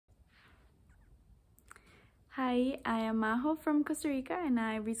Hi, I am Majo from Costa Rica, and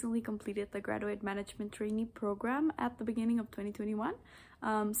I recently completed the Graduate Management Trainee Program at the beginning of 2021.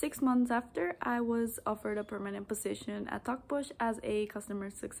 6 months after, I was offered a permanent position at Talkbush as a Customer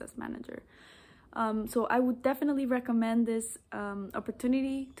Success Manager. So I would definitely recommend this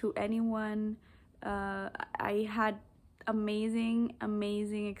opportunity to anyone. I had amazing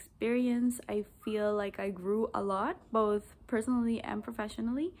experience. I feel like I grew a lot, both personally and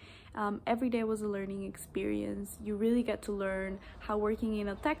professionally. Every day was a learning experience. You really get to learn how working in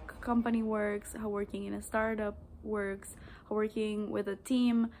a tech company works, how working in a startup works, how working with a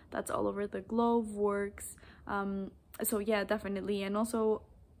team that's all over the globe works. So yeah, definitely. And also,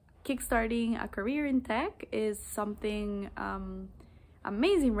 kickstarting a career in tech is something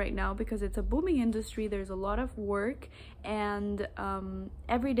amazing right now because it's a booming industry. There's a lot of work, and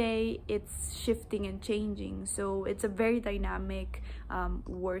every day it's shifting and changing, so it's a very dynamic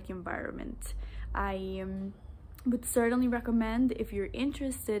work environment. I would certainly recommend, if you're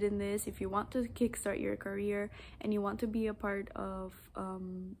interested in this, if you want to kickstart your career and you want to be a part of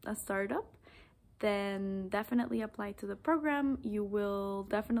a startup, then definitely apply to the program. You will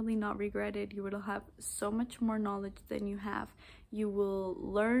definitely not regret it. You will have so much more knowledge than you have. You will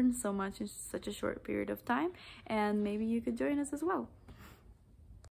learn so much in such a short period of time, and maybe you could join us as well.